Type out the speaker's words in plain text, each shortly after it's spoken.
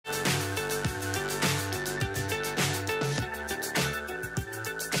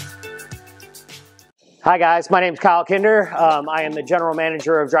Hi guys, my name is Kyle Kinder. I am the general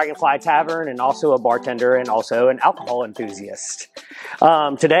manager of Dragonfly Tavern and also a bartender and also an alcohol enthusiast.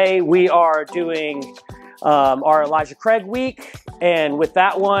 Today we are doing our Elijah Craig week, and with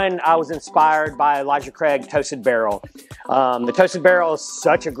that one I was inspired by Elijah Craig Toasted Barrel. The Toasted Barrel is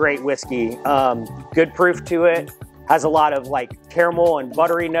such a great whiskey. Good proof to it, has a lot of like caramel and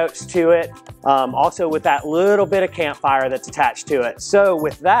buttery notes to it, also with that little bit of campfire that's attached to it. So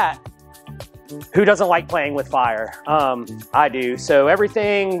with that, who doesn't like playing with fire? I do. So every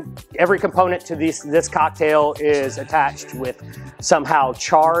component to this cocktail is attached with somehow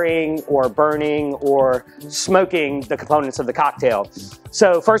charring or burning or smoking the components of the cocktail.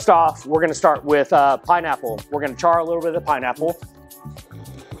 So first off, we're gonna start with pineapple. We're gonna char a little bit of the pineapple.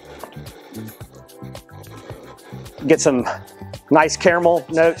 Get some nice caramel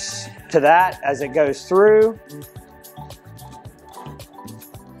notes to that as it goes through.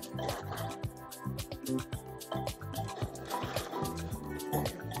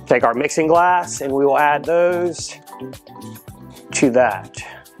 Take our mixing glass and we will add those to that.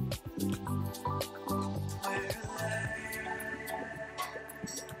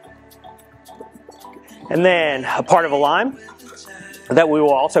 And then a part of a lime that we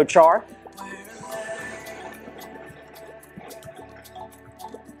will also char.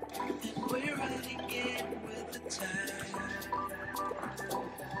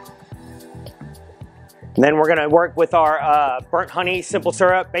 And then we're gonna work with our burnt honey simple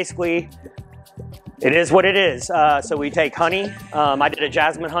syrup. Basically, it is what it is. So we take honey. I did a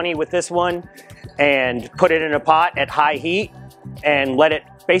jasmine honey with this one and put it in a pot at high heat and let it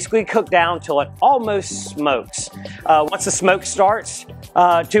basically cook down till it almost smokes. Once the smoke starts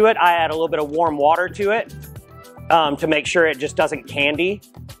to it, I add a little bit of warm water to it to make sure it just doesn't candy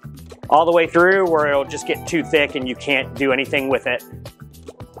all the way through where it'll just get too thick and you can't do anything with it.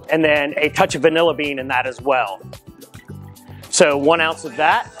 And then a touch of vanilla bean in that as well. So 1 ounce of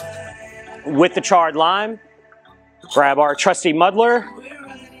that with the charred lime. Grab our trusty muddler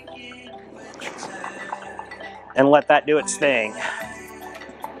and let that do its thing.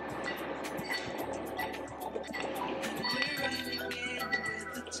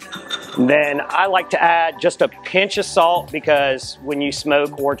 Then I like to add just a pinch of salt because when you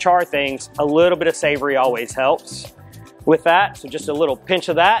smoke or char things, a little bit of savory always helps with that. So just a little pinch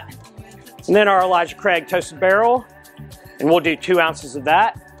of that. And then our Elijah Craig Toasted Barrel, and we'll do 2 ounces of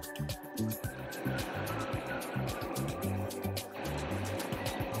that.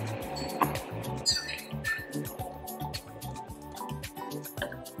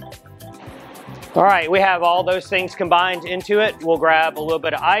 All right, we have all those things combined into it. We'll grab a little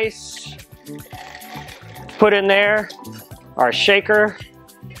bit of ice, put in there our shaker.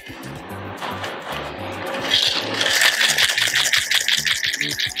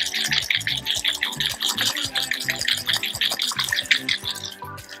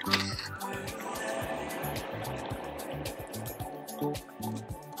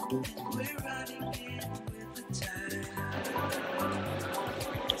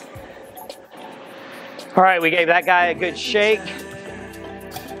 All right, we gave that guy a good shake.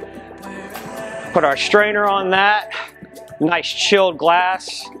 Put our strainer on that. Nice chilled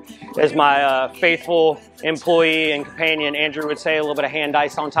glass. As my faithful employee and companion Andrew would say, a little bit of hand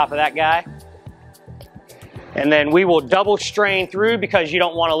ice on top of that guy. And then we will double strain through because you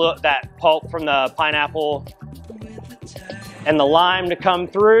don't want to let that pulp from the pineapple and the lime to come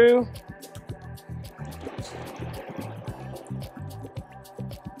through.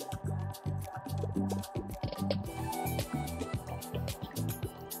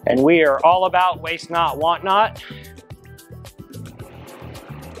 And we are all about waste not, want not.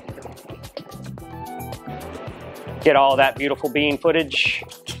 Get all that beautiful bean footage.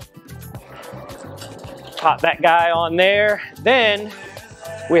 Pop that guy on there. Then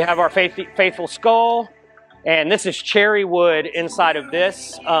we have our faithful skull. And this is cherry wood inside of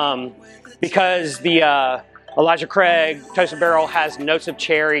this because the Elijah Craig Toasted Barrel has notes of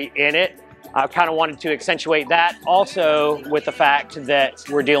cherry in it. I kind of wanted to accentuate that also with the fact that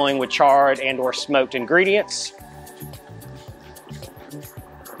we're dealing with charred and or smoked ingredients.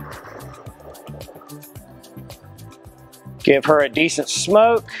 Give her a decent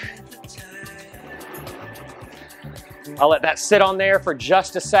smoke. I'll let that sit on there for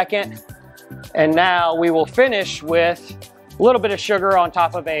just a second. And now we will finish with a little bit of sugar on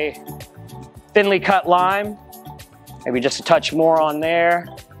top of a thinly cut lime. Maybe just a touch more on there.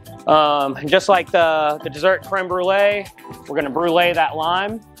 Just like the dessert creme brulee, we're gonna brulee that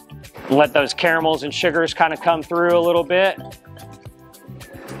lime and let those caramels and sugars kind of come through a little bit.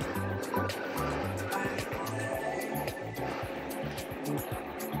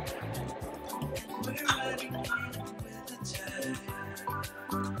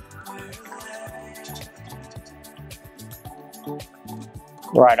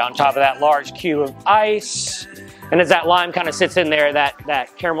 Right on top of that large cube of ice. And as that lime kind of sits in there, that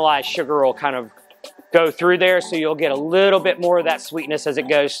caramelized sugar will kind of go through there, so you'll get a little bit more of that sweetness as it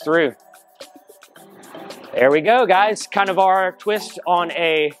goes through. There we go, guys. Kind of our twist on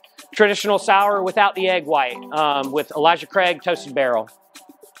a traditional sour without the egg white with Elijah Craig toasted barrel.